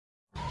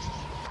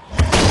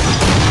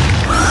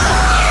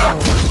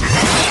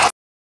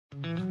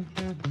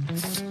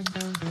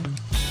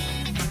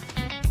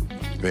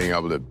being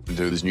able to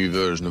do this new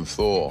version of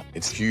Thor.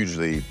 It's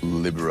hugely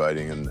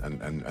liberating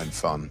and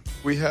fun.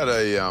 We had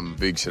a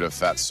big sort of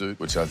fat suit,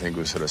 which I think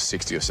was sort of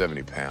 60 or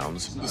 70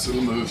 pounds. This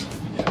little move.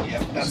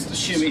 Yeah, that's the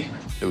shimmy.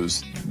 It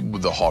was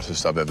the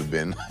hottest I've ever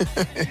been.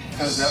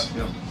 How's that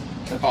feel?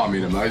 Oh, I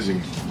mean,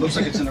 amazing. Looks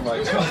like it's in the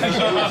right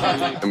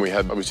spot. And we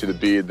had, obviously, the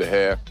beard, the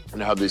hair,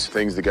 and I had these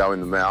things that go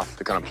in the mouth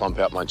to kind of plump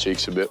out my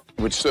cheeks a bit,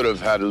 which sort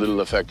of had a little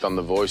effect on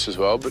the voice as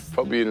well, but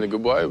probably in a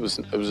good way. It was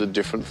a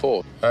different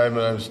Thor. Hey,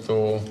 my name's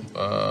Thor.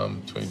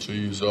 22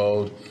 years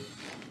old.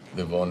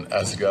 Live on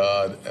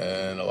Asgard,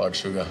 and I like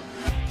sugar.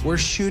 We're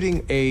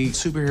shooting a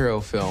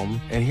superhero film,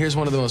 and here's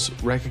one of the most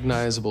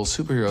recognizable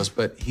superheroes,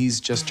 but he's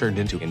just turned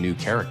into a new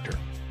character.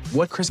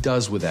 What Chris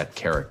does with that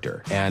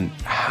character and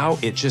how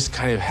it just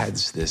kind of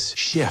has this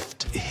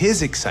shift.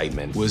 His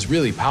excitement was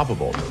really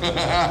palpable.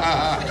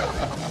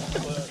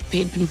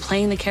 He'd been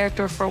playing the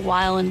character for a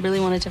while and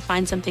really wanted to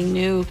find something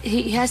new.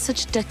 He has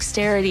such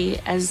dexterity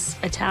as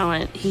a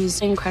talent.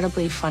 He's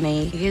incredibly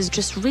funny. He has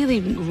just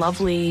really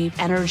lovely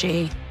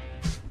energy.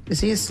 Is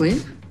he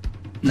asleep?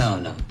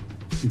 No.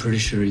 I'm pretty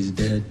sure he's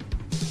dead.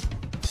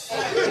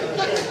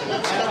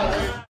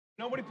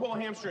 Nobody pull a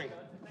hamstring.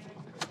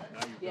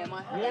 Yeah,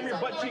 my Warm your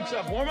butt cheeks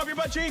up. Warm up your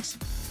butt cheeks.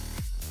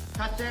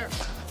 Cut there.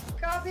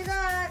 Copy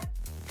that.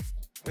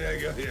 Yeah,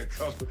 yeah,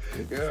 copy.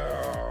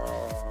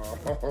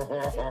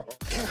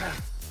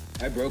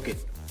 I broke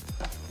it.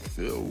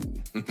 Ew.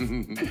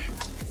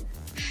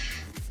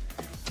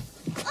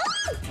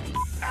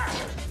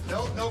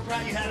 No,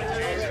 Brad, you had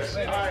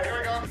it. All right, here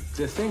we go.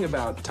 The thing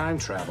about time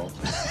travel.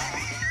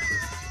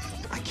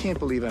 I can't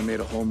believe I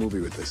made a whole movie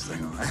with this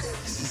thing on.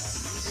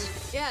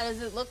 Yeah,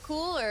 does it look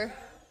cool or?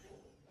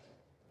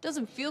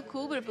 Doesn't feel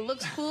cool, but if it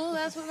looks cool,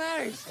 that's what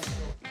matters.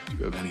 Do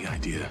you have any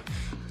idea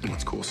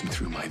what's coursing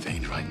through my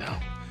veins right now?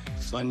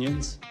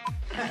 Funyuns?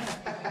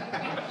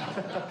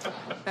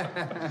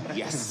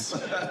 Yes.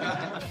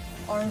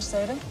 Orange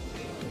soda?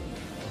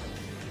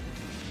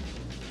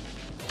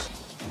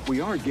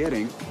 We are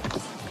getting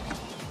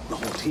the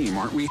whole team,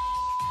 aren't we?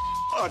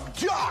 A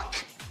duck!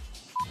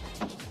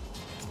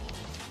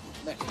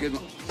 Good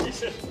one.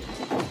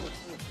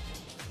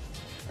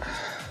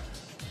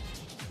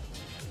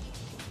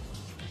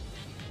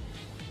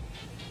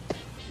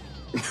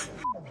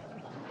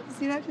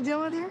 See what I have to deal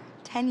with here?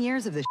 10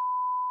 years of this.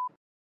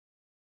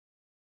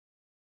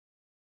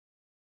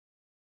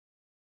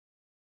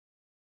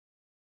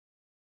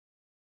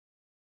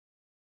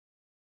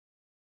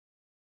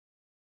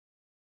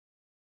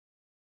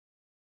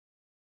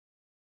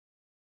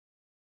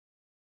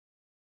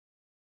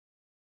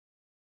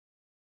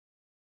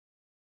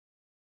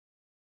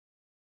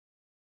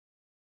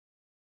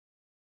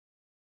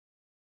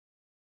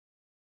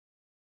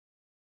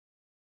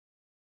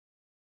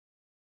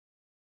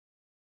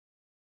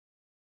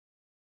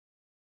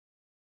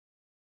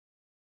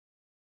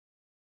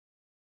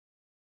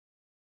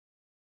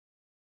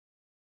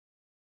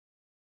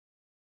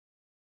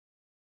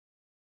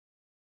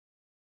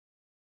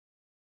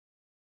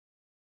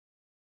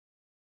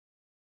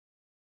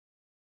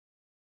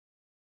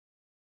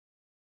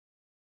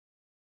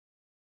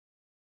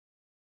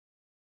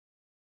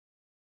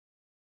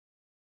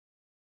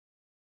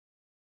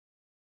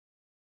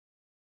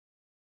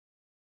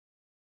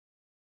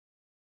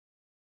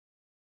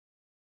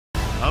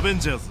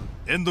 AVENGERS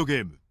エンドゲ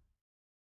ーム